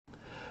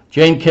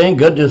Jane King,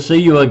 good to see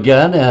you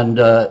again. And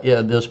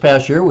yeah, this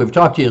past year, we've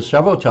talked to you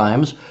several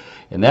times.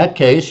 In that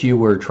case, you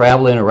were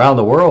traveling around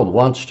the world,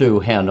 once to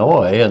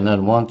Hanoi and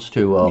then once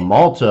to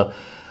Malta.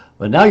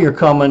 But now you're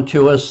coming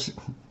to us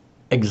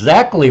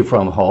exactly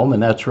from home,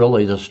 and that's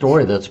really the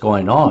story that's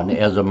going on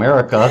as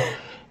America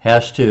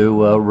has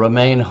to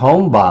remain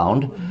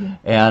homebound.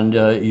 And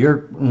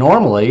you're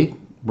normally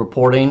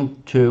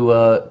reporting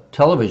to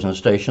television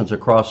stations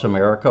across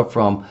America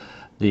from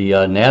the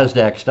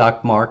Nasdaq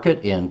stock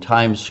market in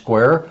Times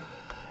Square.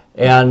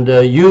 And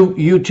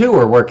you too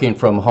are working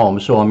from home,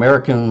 so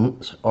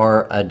Americans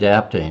are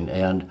adapting.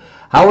 And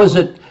how is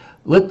it?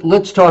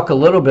 Let's talk a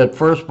little bit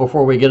first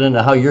before we get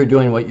into how you're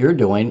doing what you're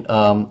doing.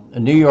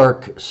 New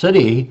York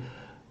City,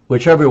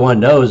 which everyone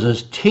knows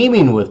is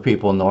teeming with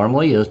people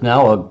normally, is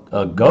now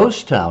a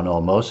ghost town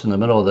almost in the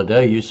middle of the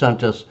day. You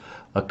sent us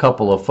a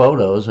couple of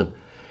photos, and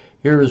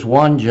here's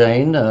one,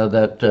 Jane,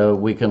 that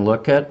we can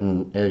look at,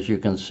 and as you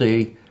can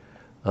see,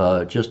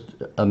 just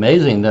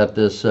amazing that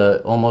this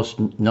almost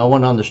no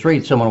one on the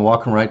street, someone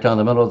walking right down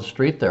the middle of the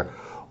street there.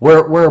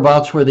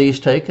 Whereabouts were these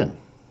taken?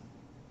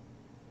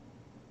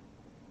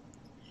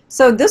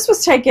 So this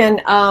was taken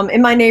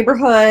in my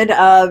neighborhood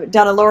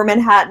down in Lower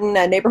Manhattan,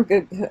 a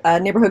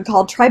neighborhood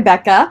called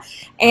Tribeca.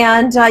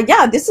 And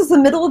yeah, this is the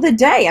middle of the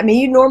day. I mean,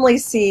 you normally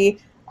see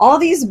all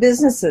these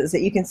businesses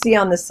that you can see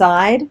on the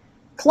side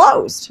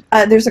closed.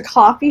 There's a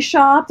coffee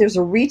shop, there's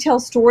a retail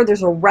store,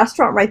 there's a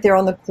restaurant right there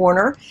on the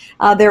corner.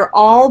 They're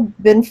all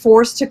been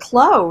forced to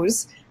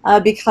close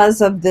because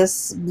of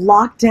this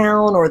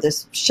lockdown or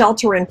this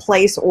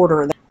shelter-in-place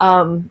order.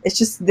 It's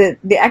just the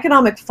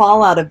economic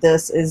fallout of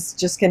this is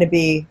just going to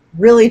be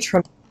really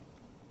tremendous,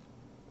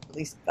 at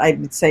least I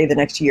would say the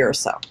next year or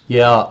so.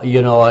 Yeah,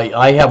 you know,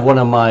 I have one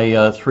of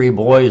my three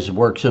boys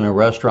works in a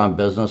restaurant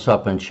business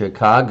up in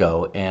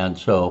Chicago, and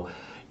so,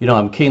 you know,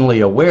 I'm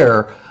keenly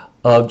aware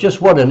of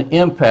just what an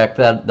impact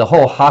that the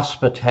whole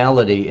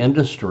hospitality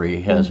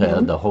industry has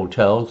had, the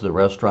hotels, the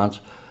restaurants,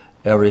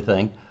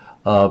 everything.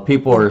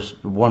 People are,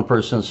 one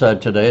person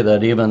said today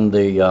that even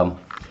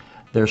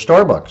their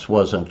Starbucks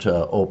wasn't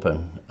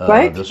open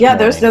right? this Yeah,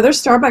 morning.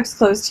 there's Starbucks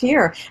closed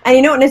here. And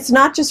you know, and it's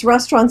not just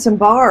restaurants and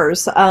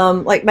bars.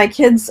 Like my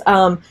kids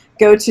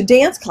go to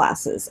dance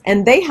classes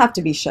and they have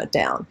to be shut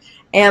down.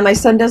 And my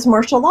son does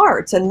martial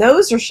arts and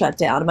those are shut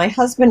down. My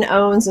husband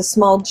owns a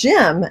small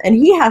gym and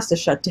he has to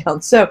shut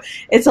down. So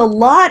it's a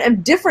lot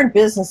of different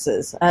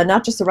businesses,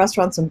 not just the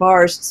restaurants and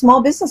bars,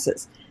 small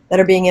businesses that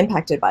are being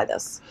impacted by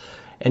this.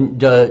 And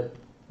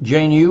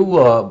Jane, you,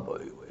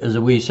 as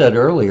we said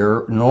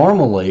earlier,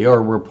 normally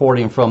are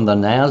reporting from the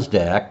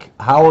Nasdaq.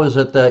 How is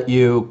it that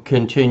you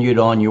continued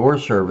on your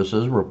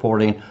services,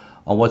 reporting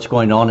on what's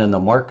going on in the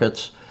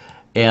markets?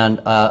 And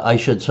I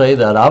should say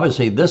that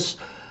obviously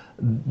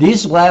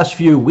these last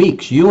few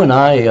weeks, you and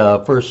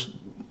I first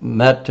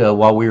met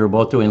while we were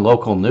both doing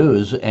local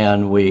news,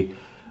 and we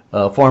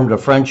formed a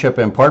friendship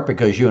in part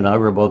because you and I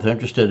were both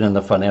interested in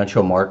the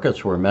financial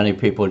markets where many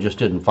people just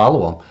didn't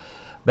follow them.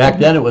 Back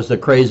then it was the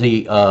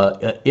crazy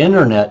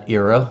internet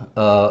era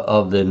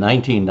of the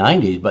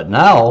 1990s, but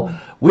now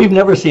we've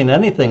never seen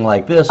anything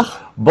like this,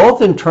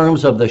 both in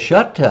terms of the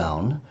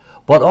shutdown,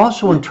 but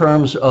also in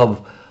terms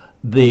of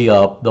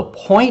the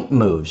point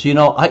moves. You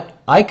know,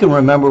 I can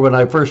remember when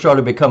I first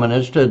started becoming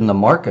interested in the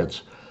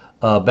markets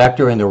back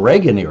during the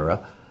Reagan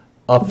era,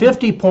 a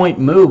 50-point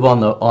move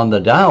on the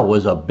Dow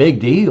was a big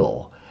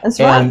deal. That's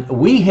right. And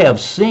we have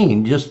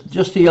seen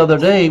just the other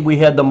day we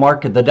had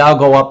the Dow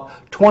go up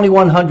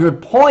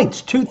 2,100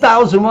 points,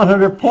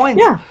 2,100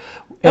 points. Yeah.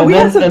 And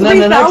then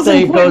the next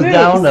day it goes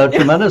down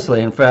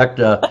tremendously. In fact,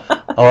 I'll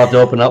have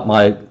to open up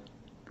my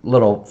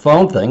little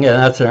phone thing, and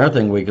that's another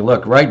thing we can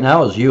look. Right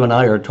now, as you and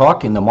I are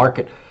talking,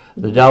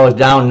 the Dow is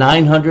down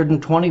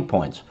 920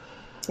 points.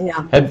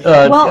 Yeah.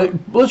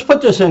 Let's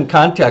put this in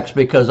context,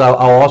 because I'll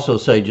also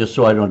say, just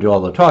so I don't do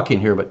all the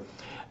talking here, but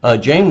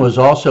Jane was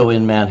also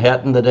in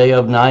Manhattan the day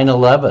of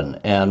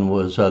 9/11 and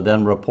was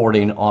then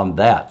reporting on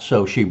that.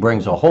 So she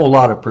brings a whole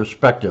lot of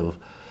perspective.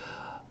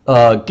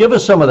 Give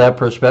us some of that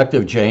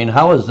perspective, Jane.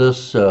 How has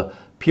this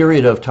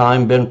period of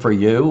time been for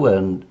you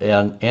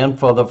and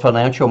for the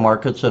financial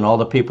markets and all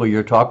the people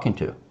you're talking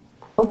to?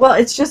 Well,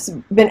 it's just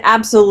been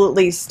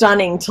absolutely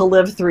stunning to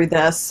live through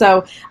this.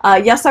 So,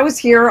 yes, I was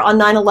here on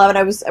 9/11.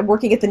 I was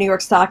working at the New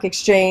York Stock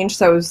Exchange,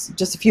 so I was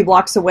just a few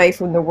blocks away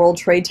from the World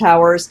Trade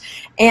Towers.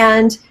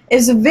 And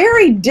it's a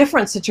very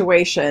different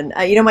situation.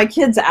 You know, my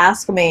kids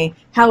ask me,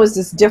 how is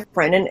this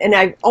different? And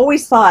I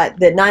always thought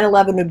that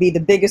 9/11 would be the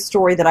biggest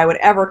story that I would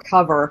ever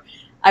cover.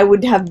 I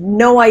would have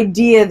no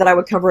idea that I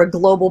would cover a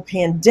global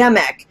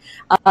pandemic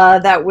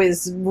that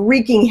was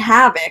wreaking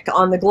havoc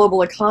on the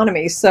global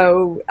economy.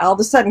 So all of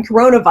a sudden,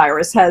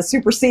 coronavirus has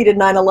superseded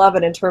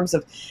 9/11 in terms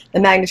of the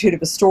magnitude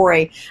of a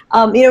story.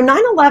 You know,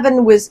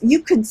 9/11 was, you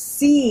could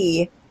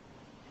see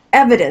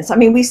evidence. I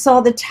mean, we saw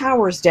the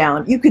towers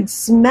down. You could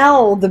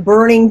smell the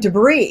burning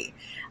debris.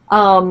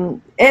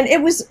 And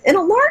it was in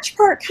a large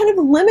part kind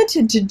of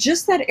limited to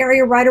just that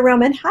area right around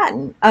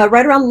Manhattan,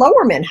 right around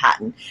lower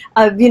Manhattan,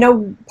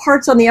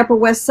 parts on the Upper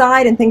West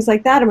Side and things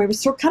like that. And we were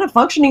still kind of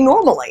functioning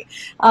normally.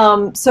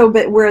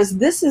 But whereas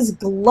this is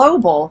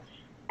global,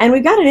 and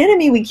we've got an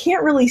enemy we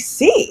can't really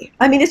see.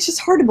 I mean, it's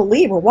just hard to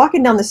believe. We're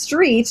walking down the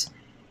street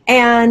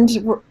and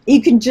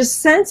you can just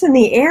sense in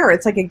the air.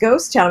 It's like a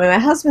ghost town. I mean, my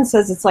husband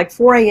says it's like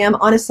 4 a.m.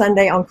 on a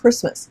Sunday on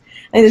Christmas.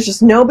 And there's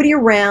just nobody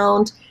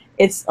around.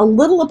 It's a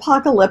little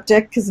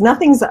apocalyptic because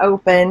nothing's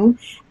open.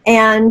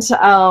 And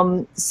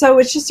so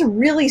it's just a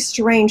really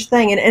strange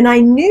thing. And I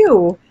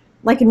knew,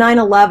 like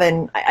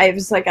 9/11, I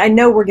was like, I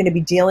know we're going to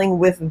be dealing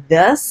with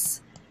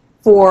this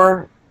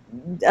for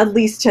at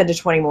least 10 to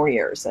 20 more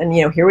years. And,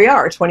 here we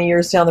are 20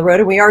 years down the road,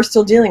 and we are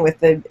still dealing with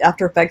the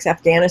after effects,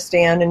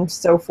 Afghanistan and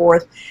so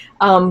forth.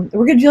 We're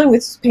going to be dealing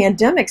with this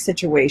pandemic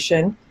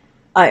situation,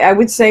 I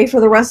would say, for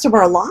the rest of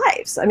our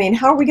lives. I mean,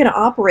 how are we going to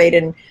operate?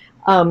 And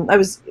I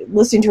was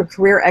listening to a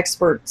career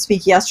expert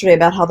speak yesterday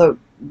about how the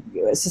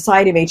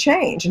society may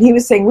change. And he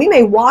was saying we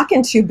may walk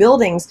into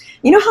buildings.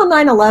 You know how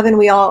 9/11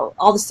 we all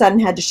of a sudden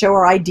had to show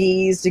our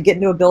IDs to get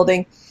into a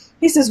building?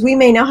 He says we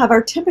may now have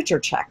our temperature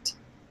checked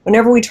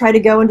whenever we try to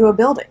go into a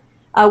building.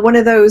 One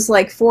of those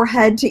like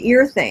forehead to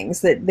ear things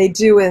that they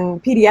do in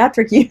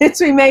pediatric units,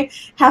 we may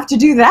have to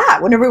do that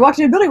whenever we walk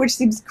into a building, which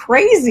seems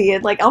crazy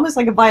and like almost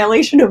like a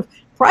violation of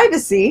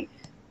privacy.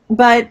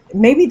 But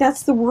maybe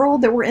that's the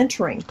world that we're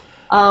entering.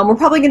 We're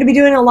probably going to be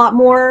doing a lot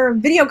more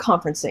video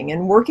conferencing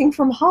and working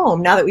from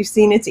home now that we've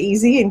seen it's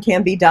easy and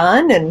can be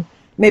done, and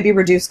maybe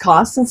reduce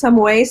costs in some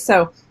ways.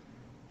 So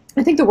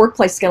I think the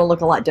workplace is going to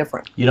look a lot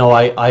different.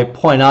 I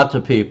point out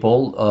to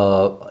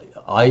people,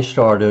 I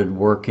started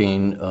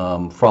working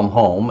from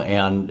home,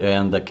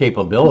 and the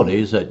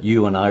capabilities that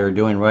you and I are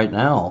doing right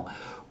now,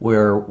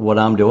 where what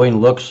I'm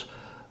doing looks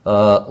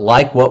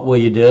like what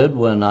we did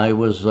when I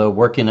was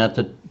working at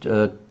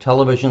the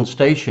television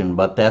station,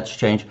 but that's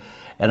changed.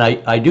 And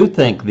I do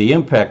think the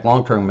impact,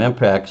 long-term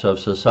impacts of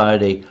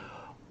society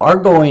are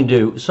going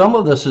to, some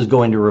of this is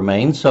going to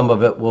remain, some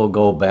of it will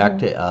go back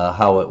to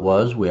how it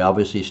was. We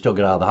obviously still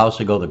get out of the house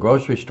to go to the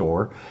grocery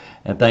store.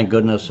 And thank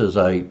goodness, as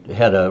I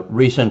had a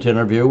recent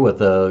interview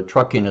with a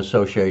trucking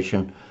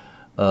association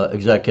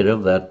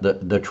executive, that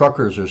the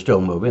truckers are still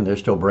moving. They're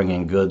still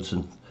bringing goods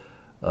and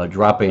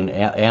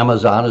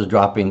Amazon is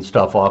dropping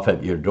stuff off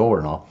at your door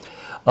and all.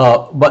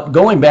 But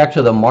going back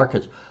to the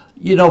markets,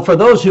 for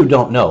those who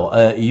don't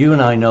know, you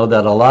and I know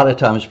that a lot of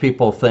times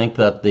people think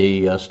that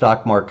the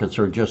stock markets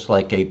are just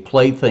like a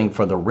plaything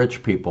for the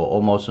rich people,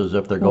 almost as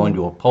if they're going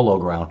to a polo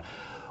ground.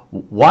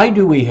 Why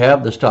do we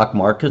have the stock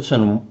markets,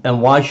 and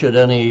why should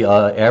any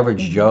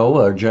average Joe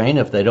or Jane,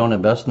 if they don't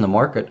invest in the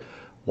market,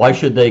 why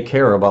should they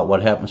care about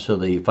what happens to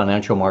the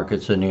financial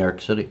markets in New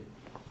York City?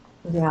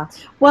 Yeah,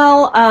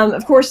 well,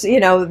 of course,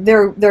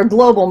 they're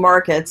global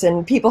markets,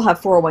 and people have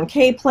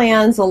 401k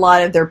plans. A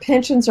lot of their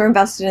pensions are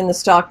invested in the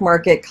stock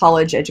market,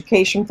 college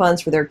education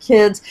funds for their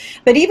kids.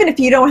 But even if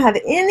you don't have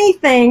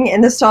anything in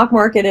the stock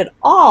market at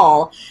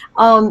all,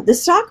 the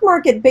stock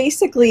market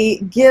basically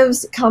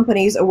gives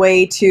companies a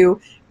way to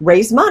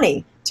raise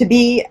money, to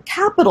be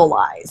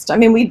capitalized. I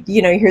mean,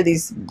 you hear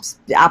these,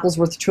 Apple's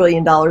worth $1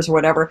 trillion or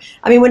whatever.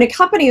 I mean, when a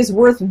company is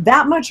worth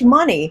that much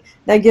money,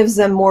 that gives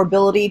them more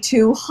ability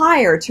to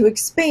hire, to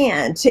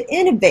expand, to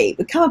innovate,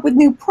 to come up with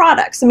new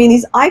products. I mean,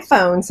 these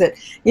iPhones that,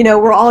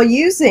 we're all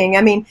using,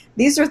 I mean,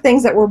 these are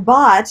things that were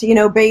bought,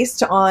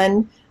 based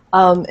on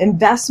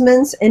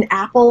investments in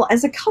Apple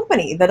as a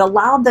company that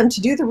allowed them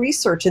to do the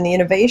research and the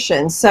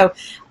innovation. So,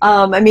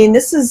 I mean,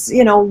 this is,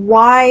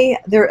 why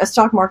a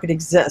stock market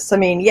exists. I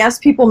mean, yes,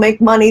 people make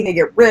money, they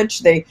get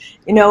rich,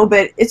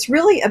 but it's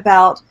really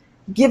about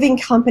giving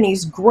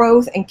companies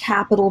growth and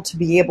capital to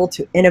be able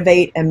to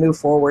innovate and move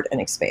forward and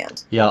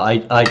expand. Yeah,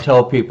 I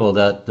tell people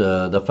that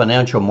the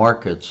financial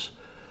markets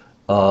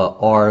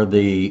are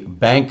the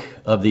Bank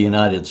of the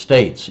United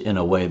States, in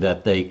a way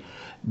that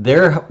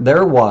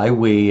they're why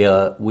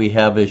we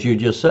have, as you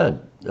just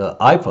said,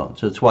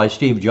 iPhones. It's why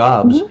Steve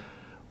Jobs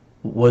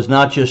was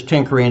not just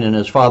tinkering in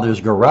his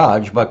father's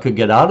garage, but could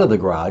get out of the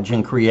garage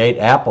and create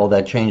Apple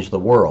that changed the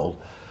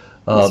world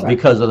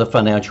because of the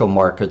financial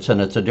markets,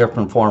 and it's a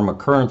different form of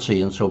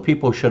currency. And so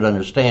people should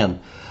understand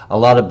a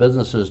lot of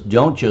businesses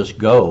don't just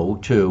go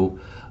to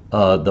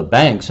the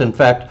banks. In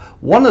fact,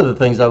 one of the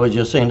things I was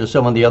just saying to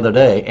someone the other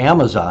day,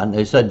 Amazon,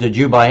 they said, "Did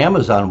you buy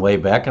Amazon way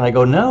back?" And I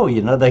go, "No,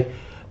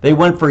 they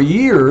went for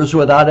years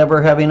without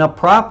ever having a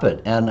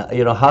profit." And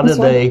how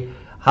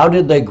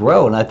did they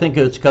grow? And I think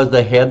it's because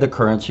they had the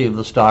currency of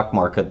the stock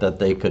market, that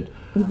they could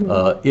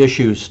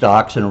issue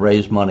stocks and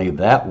raise money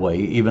that way,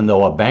 even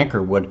though a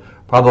banker would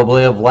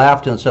probably have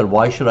laughed and said,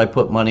 "Why should I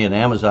put money in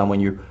Amazon when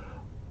you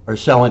are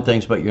selling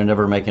things but you're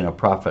never making a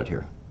profit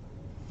here?"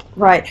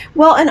 Right.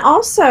 Well, and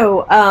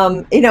also,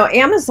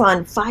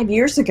 Amazon 5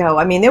 years ago,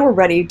 I mean, they were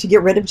ready to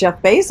get rid of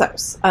Jeff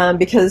Bezos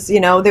because,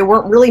 they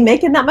weren't really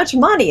making that much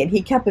money. And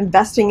he kept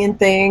investing in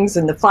things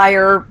and the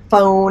Fire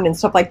phone and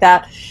stuff like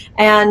that.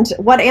 And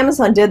what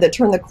Amazon did that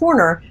turned the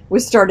corner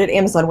was started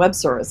Amazon Web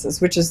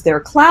Services, which is their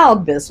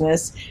cloud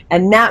business.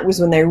 And that was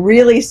when they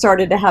really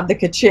started to have the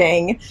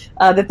ka-ching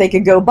that they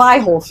could go buy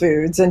Whole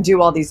Foods and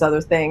do all these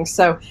other things.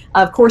 So,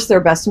 of course, they're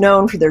best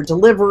known for their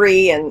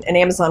delivery, and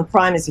Amazon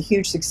Prime is a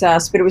huge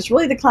success. But it was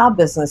really the cloud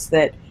business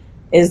that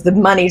is the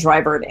money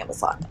driver at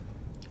Amazon.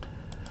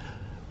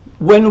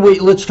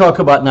 Let's talk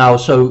about now.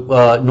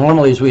 So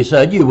normally, as we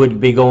said, you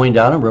would be going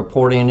down and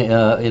reporting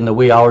in the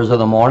wee hours of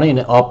the morning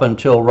up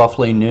until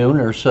roughly noon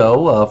or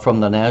so from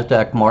the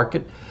Nasdaq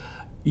market.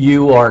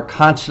 You are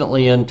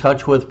constantly in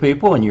touch with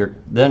people, and you're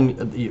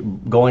then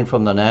going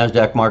from the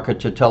Nasdaq market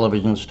to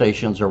television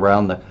stations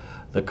around the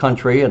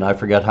country, and I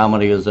forget how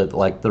many, is it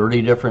like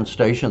 30 different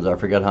stations? I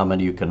forget how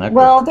many you connect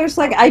Well, with. there's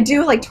I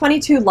do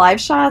 22 live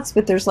shots,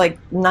 but there's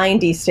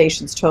 90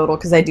 stations total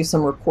because I do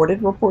some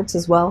recorded reports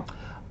as well.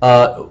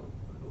 How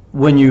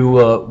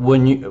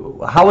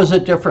is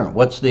it different?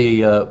 What's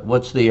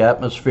the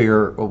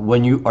atmosphere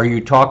are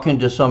you talking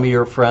to some of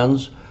your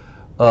friends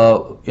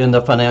in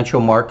the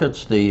financial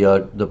markets,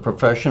 the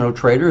professional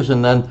traders,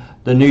 and then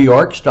the New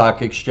York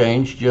Stock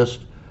Exchange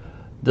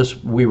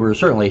we were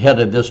certainly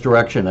headed this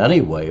direction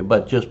anyway,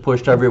 but just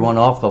pushed everyone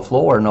off the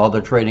floor, and all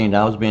the trading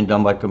now is being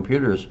done by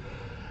computers.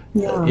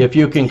 Yeah. If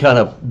you can kind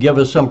of give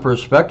us some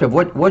perspective,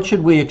 what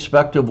should we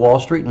expect of Wall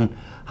Street, and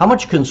how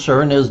much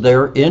concern is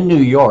there in New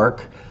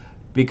York?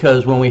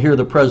 Because when we hear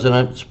the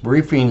president's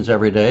briefings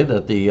every day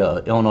that the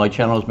Illinois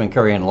Channel has been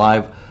carrying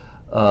live,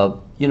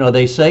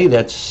 they say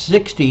that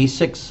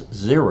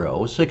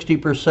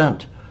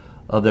 60%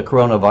 of the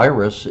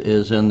coronavirus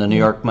is in the New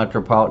York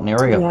metropolitan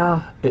area.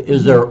 Yeah.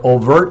 Is there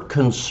overt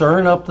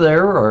concern up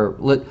there? Or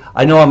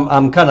I know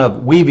I'm kind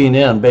of weaving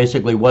in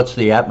basically what's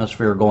the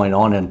atmosphere going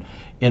on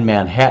in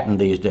Manhattan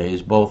these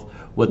days, both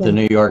with the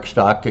New York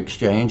Stock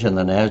Exchange and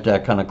the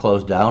Nasdaq kind of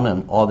closed down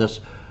and all this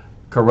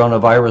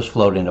coronavirus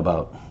floating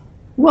about.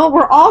 Well,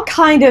 we're all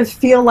kind of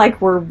feel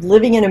like we're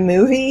living in a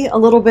movie a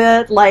little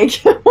bit.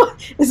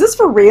 Is this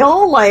for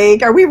real?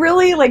 Are we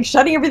really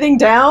shutting everything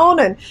down?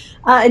 And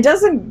it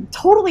doesn't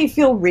totally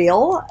feel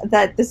real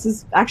that this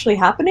is actually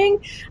happening.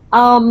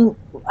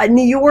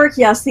 New York,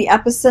 yes, the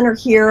epicenter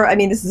here. I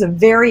mean, this is a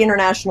very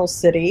international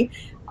city.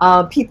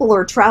 People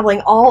are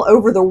traveling all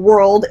over the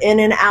world, in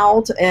and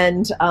out,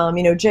 and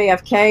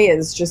JFK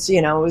is just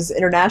as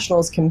international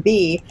as can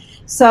be.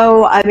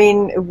 So I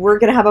mean, we're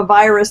going to have a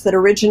virus that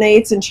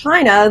originates in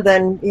China,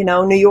 then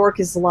New York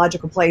is the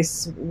logical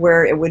place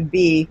where it would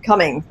be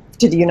coming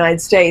to the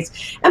United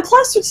States. And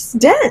plus, it's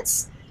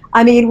dense.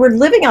 I mean, we're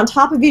living on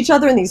top of each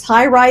other in these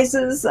high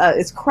rises.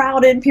 It's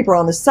crowded. People are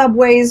on the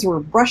subways. We're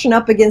brushing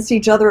up against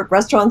each other at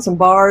restaurants and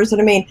bars.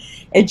 And I mean,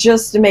 it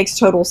makes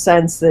total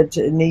sense that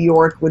New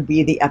York would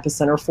be the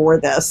epicenter for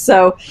this.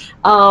 So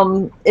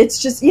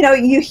it's just,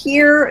 you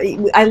hear,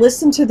 I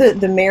listen to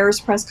the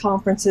mayor's press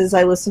conferences.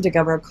 I listen to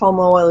Governor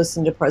Cuomo. I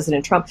listen to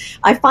President Trump.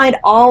 I find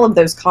all of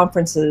those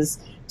conferences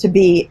to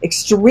be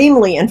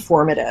extremely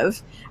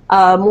informative,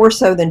 more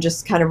so than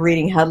just kind of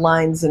reading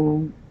headlines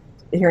and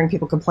hearing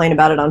people complain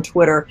about it on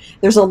Twitter.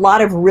 There's a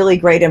lot of really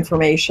great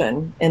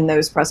information in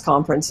those press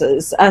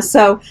conferences.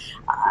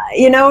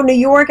 New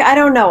York, I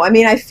don't know. I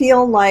mean, I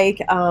feel like,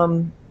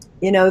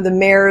 the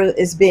mayor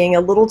is being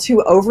a little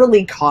too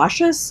overly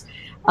cautious.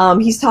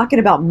 He's talking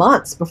about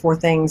months before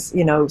things,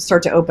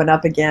 start to open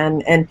up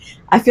again. And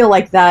I feel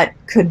like that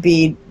could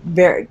be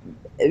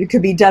it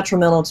could be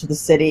detrimental to the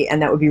city, and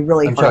that would be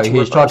really hard to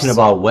reverse. He's talking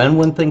about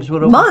when things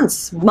would open?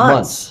 Months.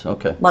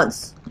 Okay.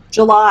 Months.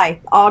 July,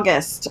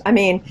 August. I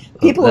mean,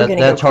 people are going to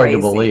go crazy. That's hard to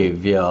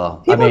believe, yeah.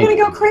 People are going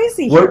to go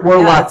crazy here. We're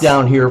yes. locked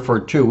down here for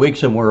 2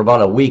 weeks, and we're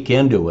about a week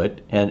into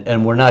it,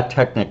 and we're not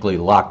technically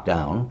locked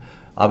down.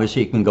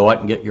 Obviously, you can go out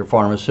and get your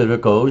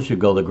pharmaceuticals, you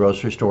go to the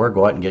grocery store,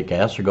 go out and get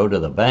gas, or go to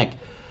the bank.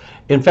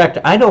 In fact,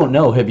 I don't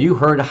know, have you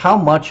heard how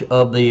much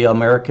of the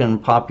American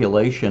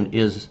population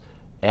is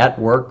at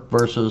work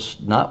versus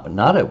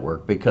not at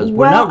work? Because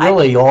we're not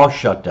really all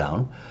shut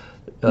down.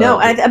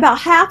 No, about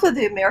half of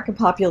the American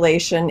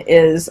population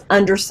is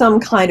under some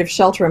kind of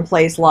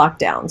shelter-in-place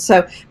lockdown. So,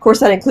 of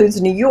course, that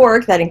includes New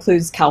York, that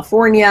includes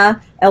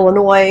California,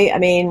 Illinois, I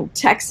mean,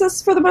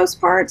 Texas for the most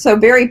part. So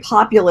very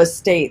populous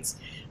states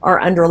are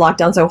under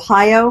lockdowns.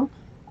 Ohio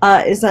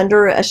is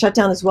under a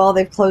shutdown as well.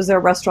 They've closed their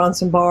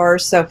restaurants and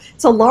bars. So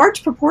it's a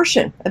large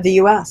proportion of the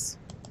U.S.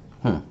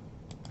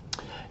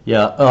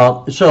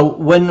 Yeah. So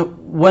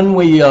when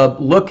we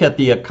look at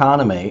the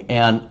economy,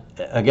 and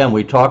again,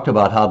 we talked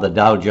about how the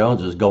Dow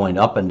Jones is going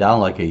up and down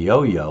like a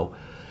yo-yo.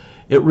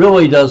 It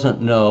really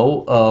doesn't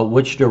know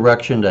which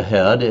direction to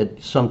head.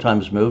 It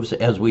sometimes moves.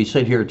 As we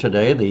sit here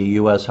today, the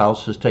U.S.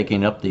 House is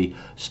taking up the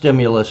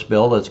stimulus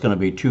bill that's going to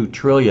be $2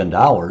 trillion.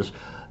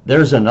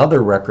 There's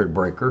another record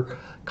breaker.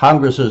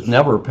 Congress has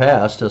never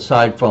passed,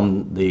 aside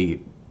from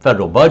the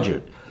federal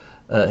budget,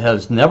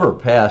 has never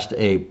passed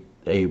a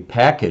a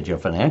package, a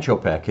financial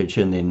package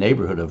in the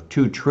neighborhood of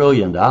 $2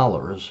 trillion.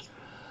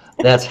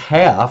 That's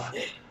half.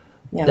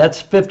 Yeah.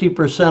 That's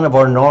 50% of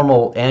our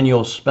normal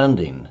annual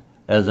spending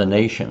as a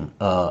nation,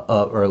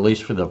 or at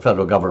least for the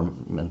federal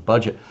government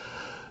budget.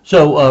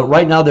 So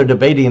right now they're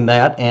debating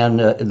that, and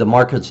the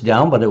market's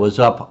down, but it was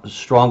up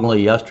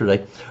strongly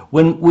yesterday.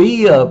 When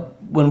we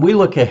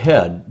look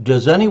ahead,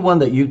 does anyone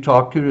that you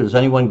talk to, does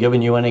anyone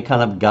giving you any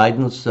kind of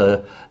guidance,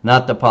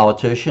 not the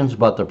politicians,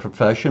 but the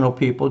professional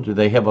people? Do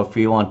they have a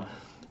feel on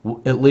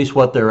at least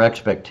what their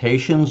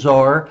expectations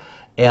are,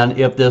 and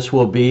if this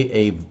will be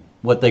a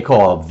what they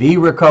call a V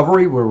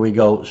recovery, where we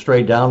go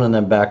straight down and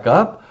then back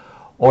up?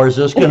 Or is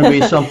this going to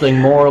be something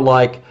more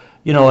like,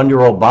 under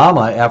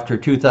Obama after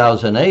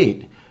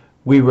 2008,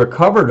 we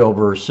recovered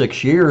over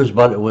 6 years,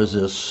 but it was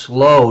a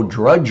slow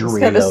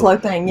drudgery of a slow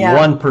thing, yeah.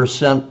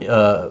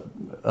 1%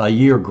 a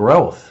year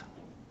growth.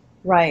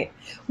 Right.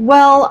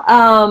 Well,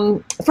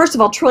 first of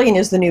all, trillion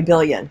is the new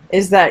billion,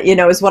 is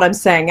what I'm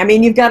saying. I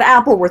mean, you've got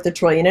Apple worth $1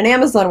 trillion, and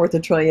Amazon worth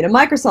 $1 trillion, and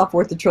Microsoft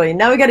worth $1 trillion.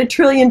 Now we got $1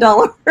 trillion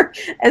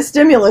as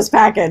stimulus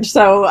package.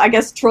 So I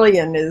guess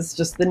trillion is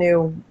just the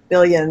new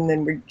billion,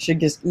 and we should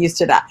get used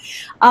to that.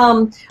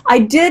 I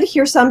did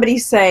hear somebody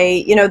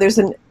say,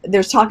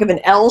 there's talk of an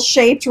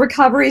L-shaped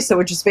recovery, so it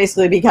would just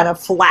basically be kind of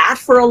flat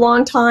for a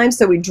long time.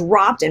 So we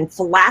dropped and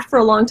flat for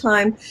a long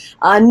time.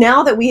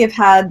 Now that we have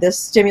had this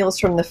stimulus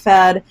from the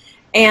Fed,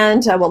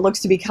 and what looks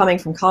to be coming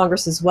from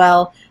Congress as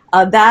well,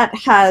 that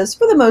has,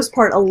 for the most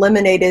part,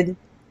 eliminated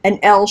an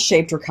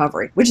L-shaped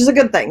recovery, which is a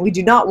good thing. We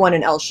do not want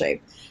an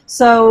L-shape.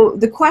 So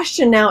the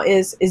question now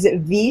is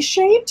it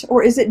V-shaped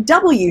or is it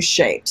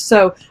W-shaped?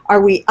 So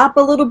are we up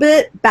a little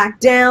bit,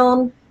 back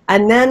down,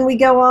 and then we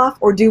go off,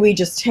 or do we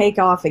just take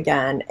off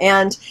again?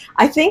 And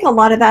I think a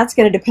lot of that's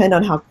going to depend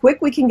on how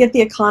quick we can get the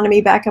economy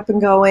back up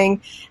and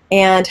going,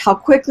 and how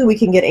quickly we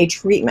can get a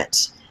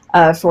treatment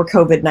for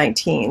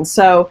COVID-19.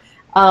 So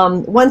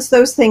once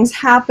those things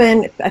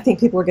happen, I think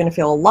people are going to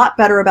feel a lot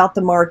better about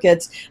the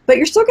markets, but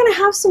you're still going to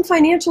have some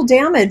financial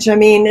damage. I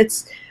mean,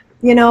 it's,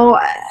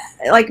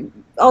 like,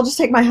 I'll just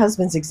take my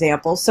husband's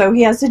example. So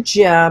he has a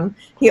gym.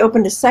 He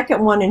opened a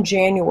second one in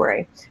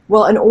January.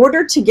 Well, in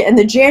order to get, and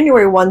the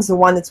January one's the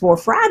one that's more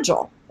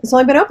fragile. It's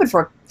only been open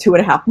for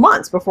 2.5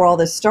 months before all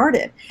this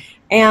started.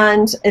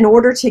 And in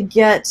order to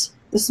get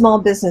the small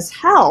business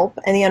help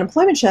and the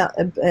unemployment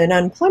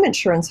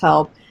insurance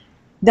help,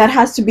 that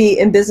has to be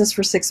in business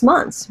for 6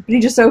 months. But he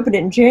just opened it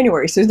in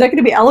January, so he's not going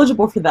to be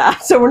eligible for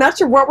that. So we're not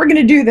sure what we're going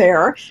to do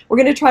there. We're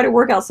going to try to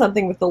work out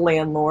something with the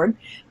landlord.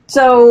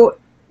 So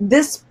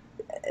there's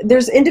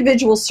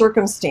individual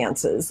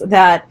circumstances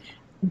that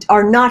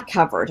are not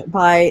covered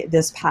by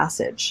this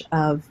passage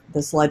of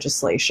this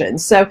legislation.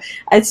 So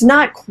it's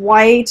not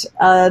quite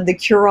the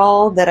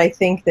cure-all that I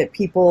think that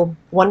people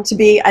want it to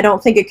be. I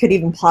don't think it could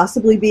even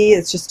possibly be.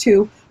 It's just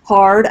too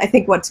hard. I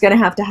think what's going to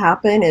have to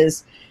happen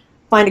is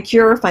find a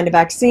cure, find a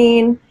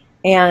vaccine,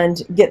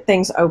 and get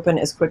things open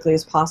as quickly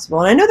as possible.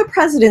 And I know the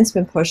president's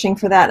been pushing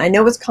for that, and I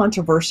know it's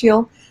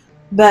controversial,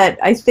 but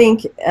I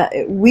think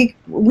we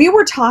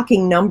were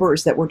talking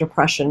numbers that were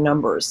depression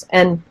numbers,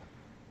 and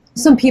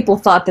some people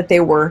thought that they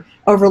were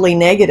overly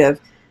negative,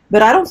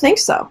 but I don't think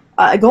so.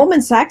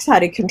 Goldman Sachs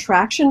had a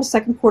contraction,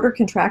 second quarter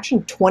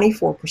contraction,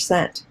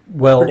 24%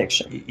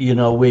 prediction.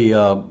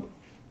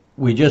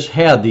 We just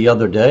had the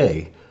other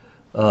day,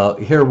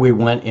 here we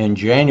went in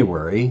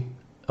January,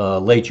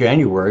 late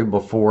January,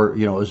 before,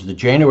 it was the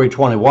January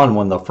 21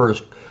 when the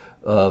first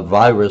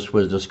virus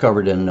was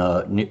discovered in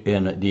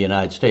the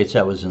United States.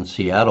 That was in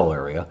Seattle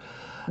area.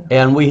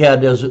 And we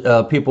had, as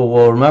people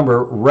will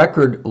remember,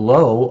 record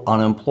low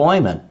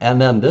unemployment.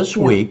 And then this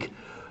week,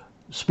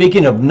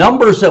 speaking of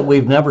numbers that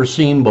we've never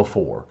seen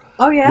before,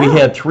 we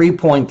had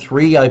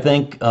 3.3, I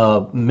think,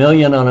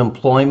 million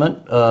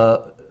unemployment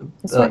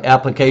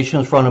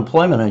applications for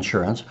unemployment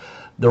insurance.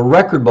 The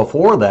record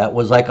before that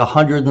was like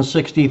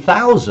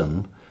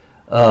 160,000.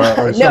 No,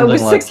 it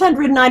was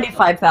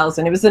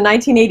 695,000. It was in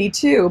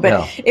 1982,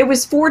 but it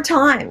was 4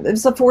 times. It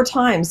was 4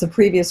 times the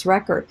previous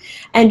record.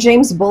 And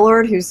James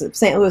Bullard, who's the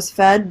St. Louis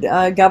Fed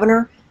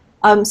governor,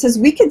 says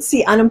we could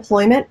see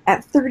unemployment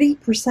at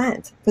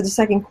 30% for the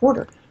second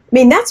quarter. I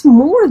mean, that's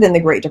more than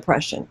the Great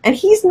Depression, and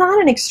he's not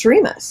an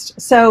extremist.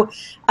 So,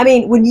 I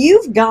mean, when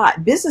you've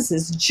got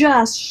businesses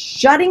just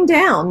shutting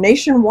down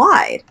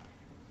nationwide,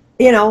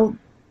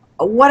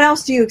 what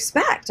else do you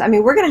expect? I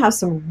mean, we're going to have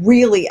some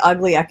really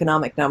ugly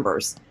economic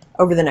numbers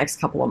over the next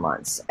couple of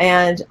months.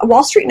 And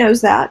Wall Street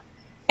knows that.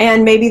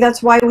 And maybe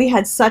that's why we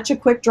had such a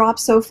quick drop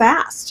so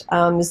fast,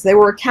 as they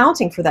were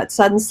accounting for that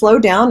sudden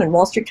slowdown, and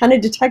Wall Street kind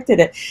of detected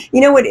it.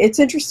 You know what? It's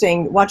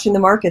interesting watching the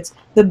markets.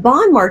 The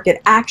bond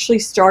market actually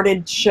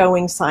started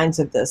showing signs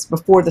of this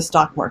before the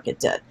stock market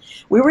did.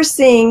 We were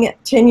seeing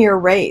 10-year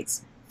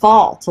rates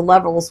fall to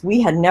levels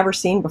we had never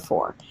seen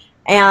before.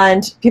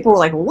 And people were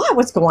like,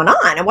 what's going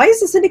on? And why is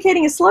this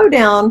indicating a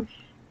slowdown?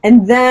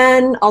 And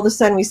then all of a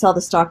sudden we saw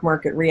the stock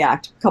market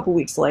react a couple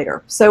weeks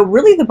later. So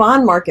really the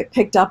bond market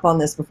picked up on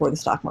this before the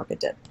stock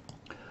market did.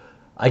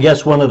 I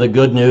guess one of the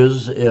good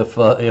news, if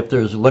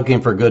there's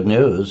looking for good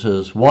news,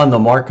 is one, the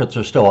markets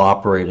are still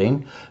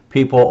operating.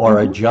 People are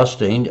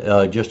adjusting,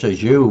 just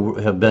as you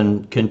have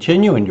been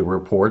continuing to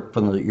report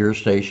from your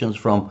stations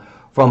from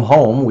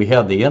home. We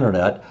have the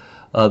internet.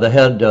 The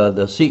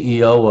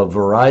CEO of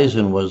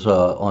Verizon was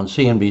on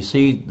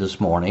CNBC this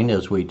morning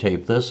as we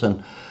tape this,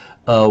 and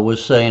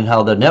was saying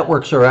how the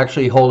networks are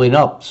actually holding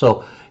up.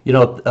 So,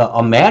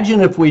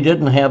 imagine if we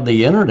didn't have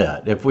the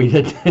internet, if we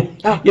didn't,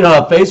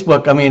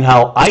 Facebook, I mean,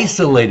 how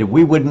isolated,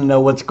 we wouldn't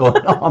know what's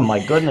going on, my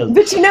goodness.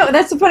 But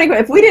that's the funny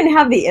question. If we didn't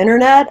have the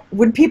internet,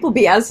 would people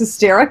be as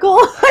hysterical?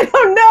 I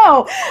don't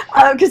know.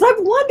 Because I've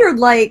wondered,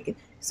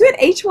 so we had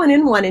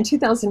H1N1 in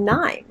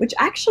 2009, which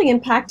actually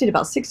impacted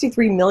about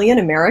 63 million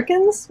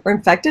Americans were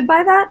infected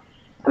by that.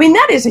 I mean,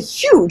 that is a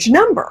huge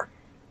number.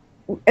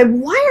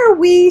 And why are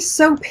we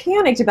so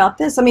panicked about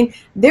this? I mean,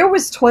 there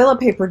was toilet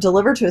paper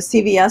delivered to a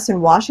CVS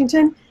in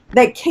Washington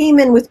that came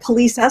in with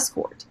police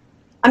escort.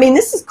 I mean,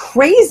 this is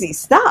crazy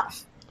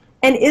stuff.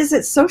 And is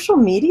it social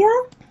media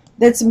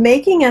that's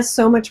making us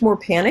so much more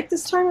panicked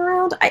this time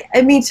around?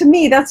 I mean, to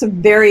me, that's a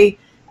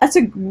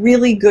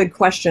really good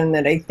question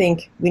that I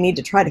think we need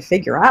to try to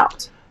figure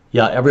out.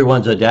 Yeah,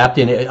 everyone's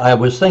adapting. I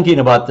was thinking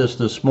about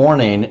this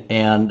morning,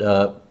 and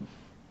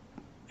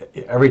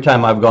every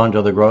time I've gone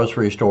to the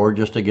grocery store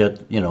just to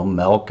get,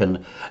 milk,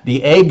 and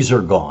the eggs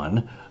are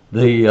gone,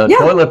 the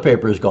toilet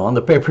paper is gone,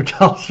 the paper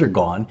towels are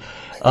gone.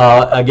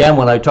 Again,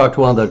 when I talked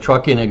to one of the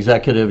trucking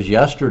executives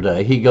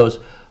yesterday, he goes,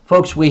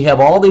 folks, we have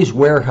all these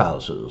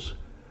warehouses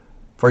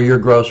for your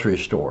grocery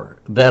store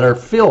that are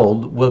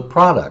filled with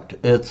product.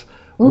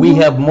 We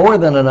have more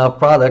than enough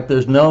product.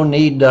 There's no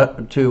need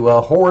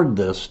to hoard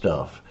this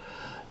stuff.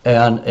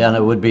 And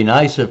it would be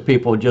nice if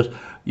people just,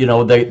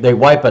 they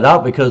wipe it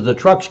out, because the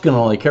trucks can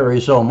only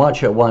carry so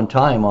much at one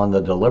time on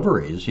the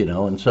deliveries,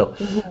 and so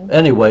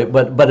anyway,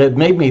 but it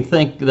made me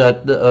think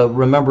that,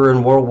 remember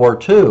in World War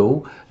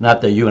II,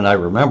 not that you and I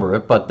remember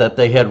it, but that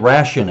they had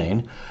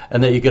rationing,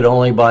 and that you could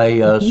only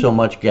buy so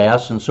much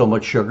gas and so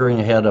much sugar, and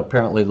you had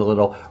apparently the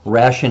little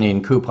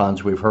rationing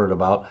coupons we've heard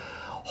about.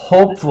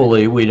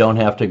 Hopefully we don't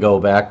have to go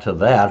back to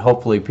that.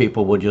 Hopefully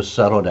people will just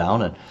settle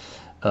down and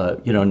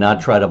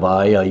not try to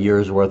buy a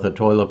year's worth of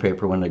toilet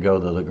paper when they go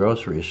to the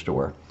grocery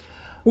store.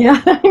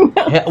 Yeah, I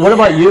know. What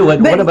about you?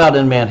 What about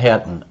in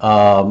Manhattan?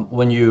 I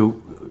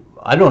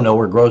don't know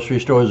where grocery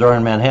stores are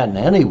in Manhattan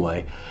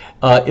anyway.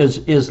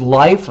 Is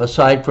life,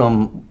 aside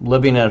from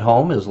living at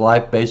home, is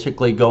life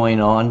basically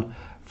going on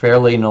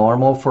fairly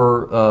normal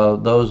for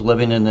those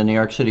living in the New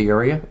York City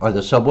area? Are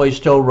the subways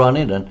still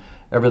running and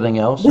everything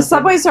else? The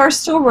subways are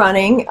still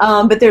running,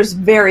 but there's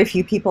very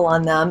few people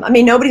on them. I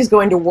mean, nobody's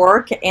going to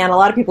work, and a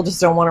lot of people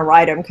just don't want to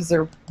ride them because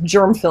they're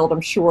germ-filled,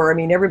 I'm sure. I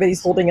mean,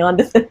 everybody's holding on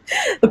to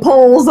the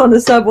poles on the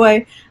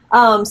subway.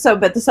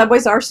 But the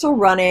subways are still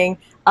running.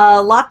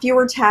 A lot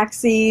fewer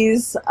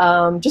taxis,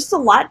 just a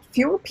lot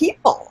fewer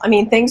people. I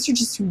mean, things are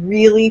just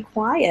really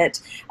quiet.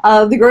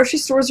 The grocery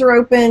stores are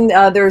open.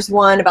 There's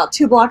one about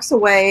 2 blocks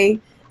away.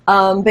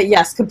 But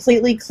yes,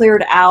 completely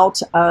cleared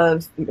out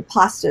of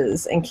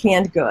pastas and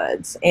canned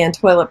goods and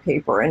toilet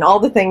paper and all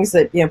the things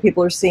that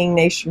people are seeing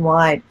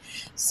nationwide.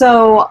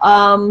 So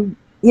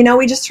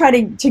we just try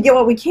to get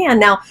what we can.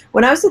 Now,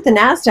 when I was at the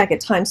Nasdaq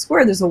at Times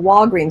Square, there's a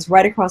Walgreens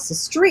right across the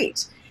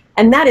street,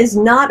 and that is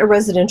not a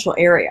residential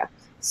area.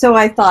 So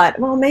I thought,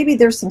 well, maybe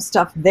there's some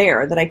stuff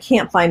there that I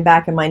can't find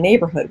back in my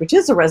neighborhood, which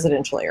is a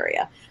residential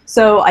area.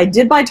 So I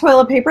did buy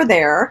toilet paper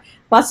there,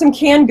 bought some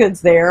canned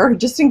goods there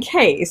just in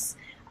case.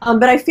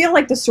 But I feel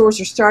like the stores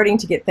are starting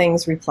to get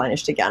things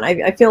replenished again.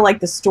 I feel like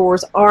the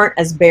stores aren't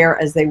as bare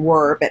as they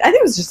were, but I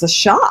think it was just a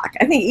shock.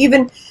 I think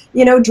even,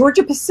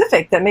 Georgia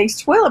Pacific, that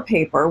makes toilet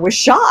paper, was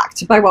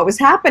shocked by what was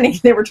happening.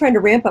 They were trying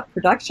to ramp up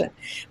production.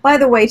 By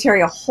the way,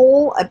 Terry, a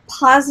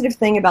positive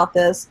thing about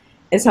this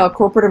is how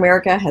corporate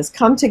America has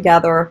come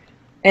together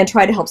and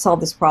tried to help solve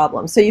this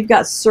problem. So you've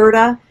got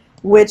CERTA,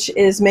 which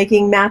is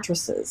making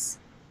mattresses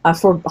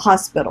for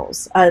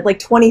hospitals, like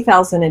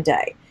 20,000 a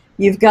day.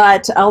 You've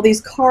got all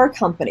these car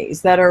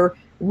companies that are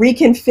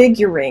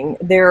reconfiguring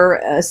their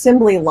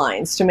assembly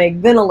lines to make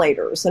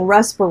ventilators and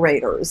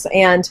respirators,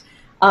 and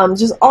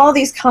just all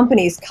these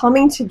companies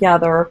coming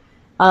together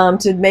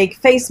to make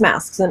face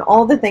masks and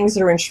all the things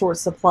that are in short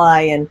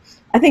supply. And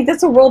I think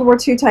that's a World War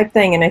II type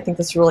thing, and I think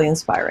that's really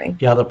inspiring.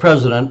 Yeah, the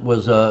president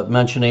was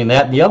mentioning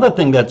that. The other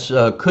thing that's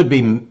could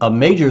be a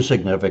major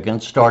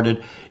significance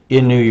started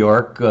in New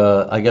York.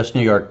 I guess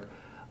New York,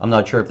 I'm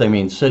not sure if they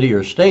mean city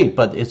or state,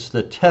 but it's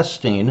the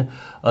testing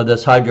of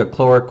this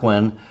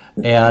hydrochloroquine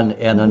and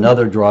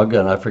another drug,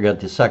 and I forget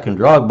the second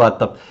drug,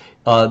 but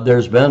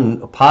there's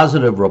been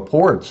positive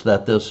reports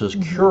that this is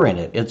curing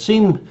it.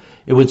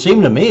 It would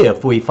seem to me,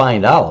 if we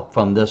find out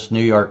from this New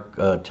York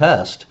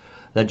test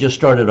that just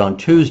started on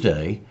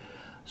Tuesday,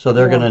 so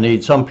they're going to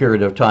need some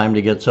period of time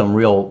to get some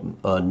real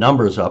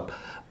numbers up.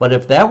 But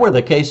if that were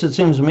the case, it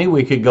seems to me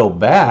we could go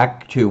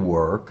back to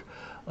work.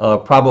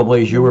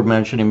 Probably, as you were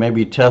mentioning,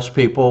 maybe test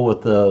people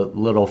with the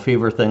little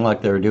fever thing like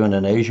they were doing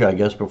in Asia, I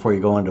guess, before you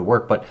go into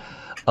work. But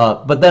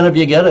But then if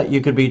you get it,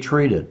 you could be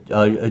treated,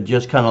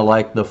 just kind of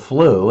like the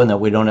flu, and that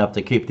we don't have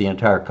to keep the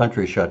entire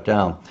country shut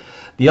down.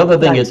 The other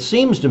thing, Right. it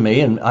seems to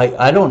me, and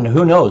I don't,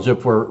 who knows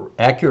if we're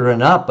accurate or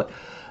not, but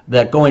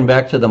that going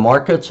back to the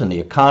markets and the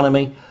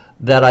economy,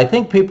 that I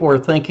think people are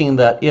thinking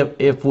that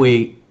if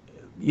we,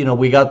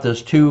 we got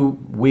this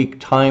 2-week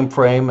time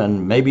frame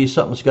and maybe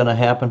something's going to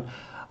happen.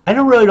 I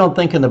don't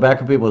think in the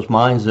back of people's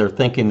minds they're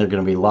thinking they're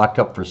going to be locked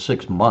up for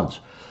 6 months.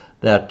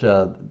 That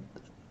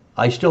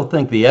I still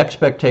think the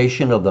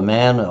expectation of the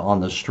man on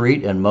the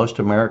street and most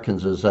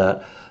Americans is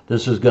that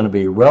this is going to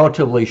be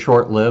relatively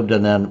short-lived,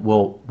 and then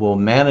we'll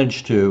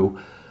manage to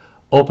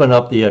open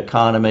up the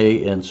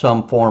economy in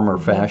some form or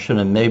fashion,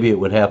 and maybe it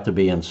would have to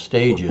be in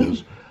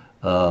stages,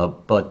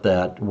 but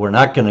that we're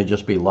not going to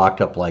just be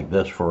locked up like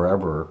this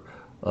forever.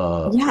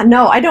 Yeah,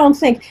 no, I don't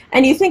think.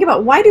 And you think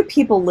about, why do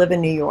people live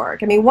in New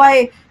York? I mean,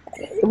 why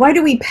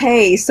do we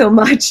pay so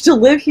much to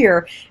live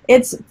here?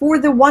 It's for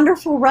the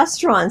wonderful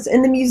restaurants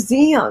and the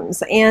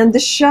museums and the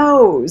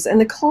shows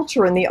and the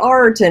culture and the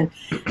art, and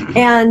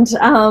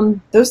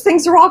those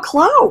things are all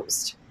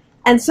closed.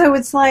 And so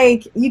it's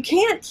like, you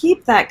can't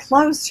keep that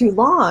closed too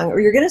long, or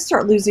you're going to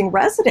start losing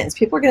residents.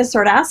 People are going to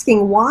start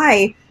asking,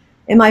 why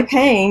am I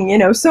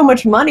paying, so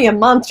much money a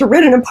month to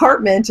rent an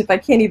apartment if I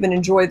can't even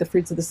enjoy the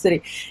fruits of the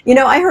city?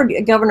 I heard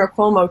Governor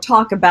Cuomo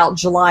talk about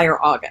July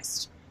or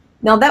August.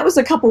 Now, that was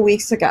a couple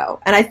weeks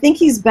ago, and I think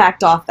he's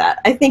backed off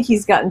that. I think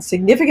he's gotten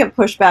significant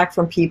pushback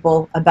from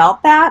people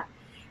about that.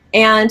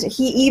 And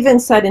he even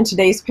said in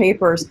today's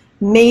papers,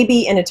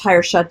 maybe an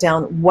entire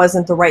shutdown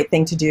wasn't the right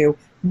thing to do,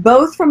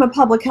 both from a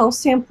public health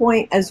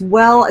standpoint as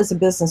well as a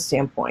business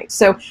standpoint.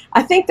 So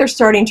I think they're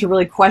starting to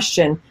really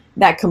question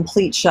that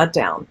complete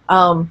shutdown.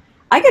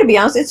 I got to be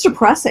honest, it's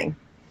depressing.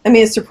 I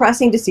mean, it's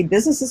depressing to see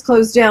businesses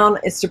closed down.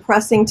 It's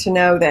depressing to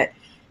know that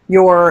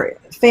your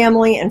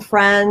family and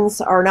friends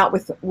are not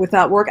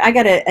without work. I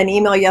got an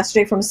email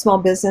yesterday from a small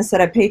business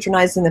that I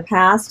patronized in the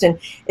past, and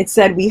it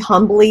said, we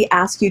humbly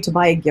ask you to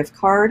buy a gift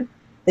card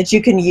that you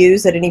can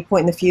use at any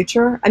point in the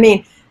future. I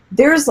mean,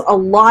 there's a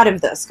lot of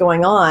this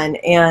going on,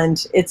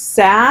 and it's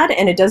sad,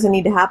 and it doesn't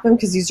need to happen,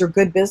 because these are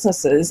good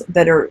businesses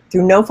that are,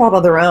 through no fault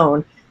of their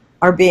own,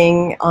 are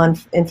being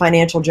in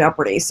financial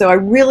jeopardy. So I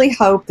really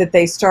hope that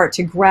they start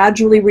to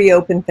gradually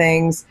reopen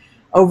things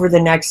over the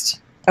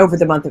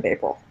month of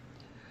April.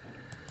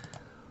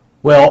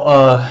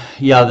 Well,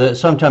 yeah,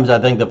 sometimes I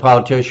think the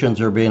politicians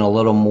are being a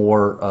little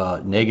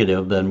more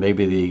negative than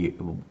maybe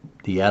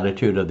the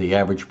attitude of the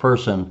average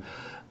person.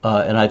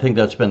 And I think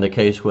that's been the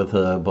case with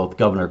both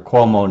Governor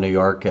Cuomo, New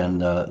York, and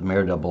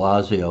Mayor de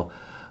Blasio.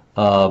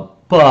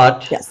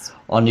 But yes.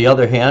 On the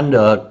other hand,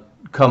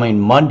 coming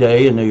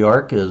Monday in New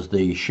York is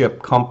the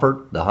ship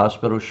Comfort, the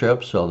hospital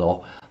ship, so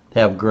they'll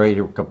have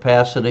greater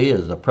capacity.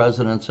 As the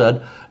president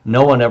said,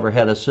 no one ever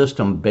had a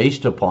system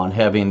based upon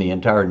having the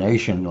entire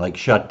nation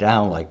shut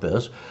down like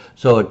this.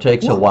 So it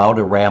takes a while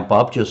to ramp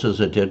up, just as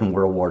it did in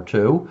World War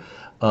II.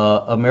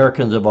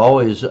 Americans have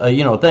always,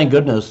 thank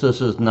goodness this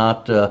is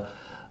not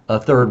a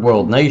third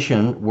world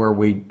nation where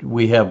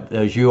we have,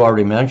 as you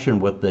already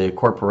mentioned, with the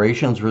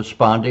corporations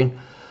responding.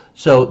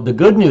 So the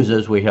good news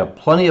is we have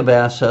plenty of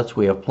assets,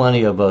 we have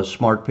plenty of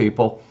smart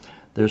people.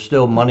 There's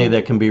still money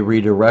that can be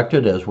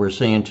redirected, as we're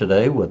seeing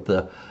today, with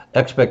the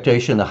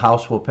expectation the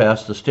House will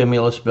pass the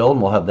stimulus bill,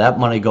 and we'll have that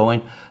money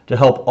going to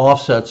help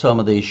offset some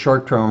of the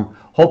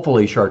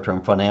hopefully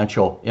short-term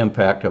financial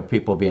impact of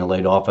people being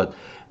laid off,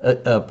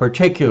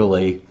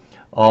 particularly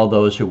all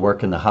those who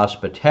work in the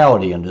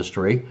hospitality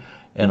industry,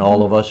 and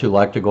all of us who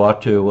like to go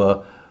out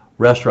to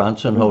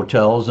restaurants and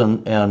hotels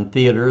and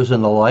theaters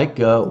and the like,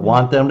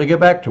 want them to get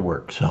back to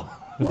work. So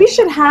we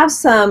should have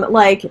some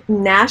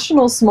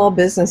National Small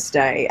Business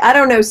Day. I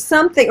don't know,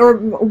 something, or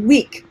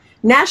week,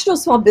 National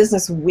Small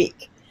Business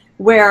Week,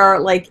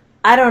 where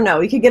I don't know,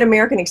 you could get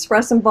American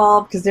Express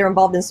involved because they're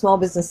involved in Small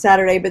Business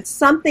Saturday, but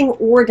something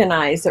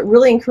organized that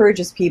really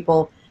encourages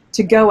people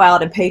to go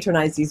out and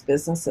patronize these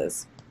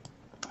businesses.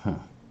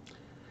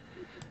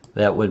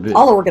 That would be.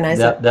 I'll organize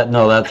it.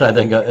 I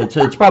think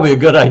it's probably a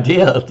good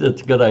idea.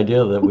 It's a good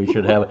idea that we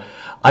should have it.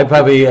 I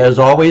probably, as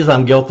always,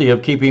 I'm guilty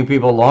of keeping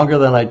people longer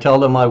than I tell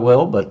them I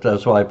will, but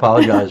so I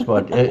apologize.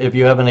 But if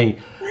you have any,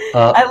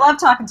 I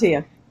love talking to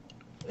you.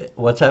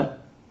 What's that?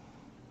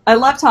 I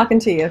love talking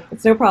to you.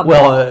 It's no problem.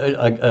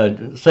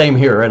 Well, same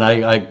here, and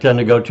I tend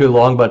to go too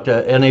long. But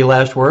any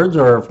last words,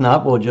 or if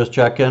not, we'll just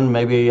check in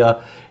maybe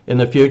in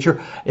the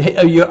future.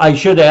 I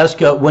should ask,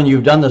 when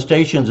you've done the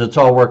stations, it's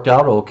all worked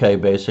out okay,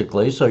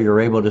 basically, so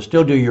you're able to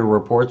still do your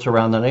reports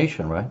around the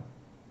nation, right?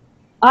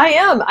 I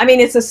am. I mean,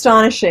 it's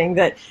astonishing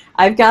that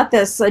I've got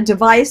this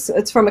device.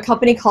 It's from a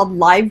company called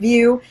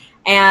LiveView,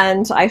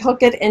 and I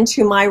hook it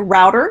into my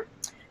router,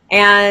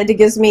 and it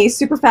gives me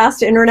super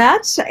fast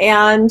internet,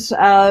 and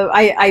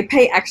I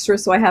pay extra,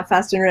 so I have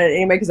fast internet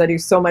anyway because I do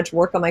so much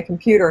work on my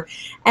computer.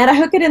 And I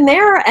hook it in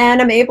there, and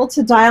I'm able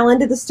to dial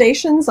into the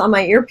stations on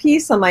my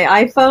earpiece on my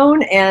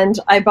iPhone, and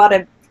I bought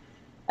a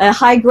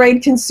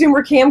high-grade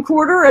consumer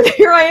camcorder, and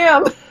here I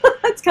am.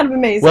 It's kind of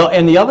amazing. Well,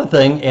 and the other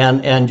thing,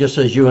 and just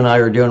as you and I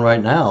are doing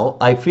right now,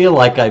 I feel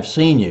like I've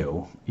seen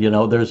you, You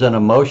know, there's an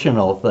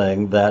emotional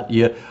thing that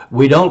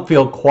we don't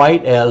feel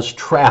quite as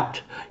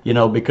trapped, you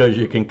know, because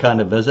you can kind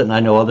of visit. And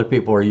I know other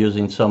people are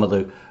using some of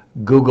the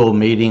Google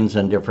meetings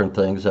and different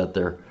things that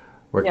they're.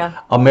 Yeah.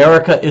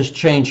 America is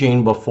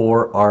changing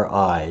before our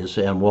eyes,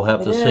 and we'll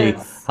have to see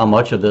how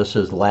much of this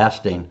is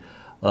lasting.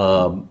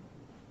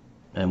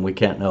 And we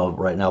can't know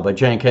right now. But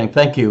Jane King,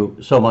 thank you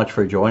so much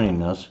for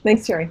joining us.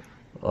 Thanks, Terry.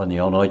 On the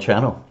Illinois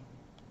Channel.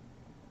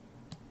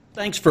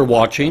 Thanks for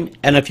watching,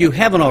 and if you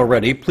haven't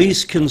already,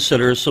 please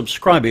consider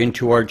subscribing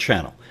to our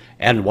channel.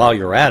 And while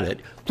you're at it,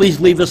 please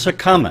leave us a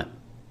comment.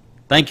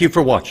 Thank you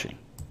for watching.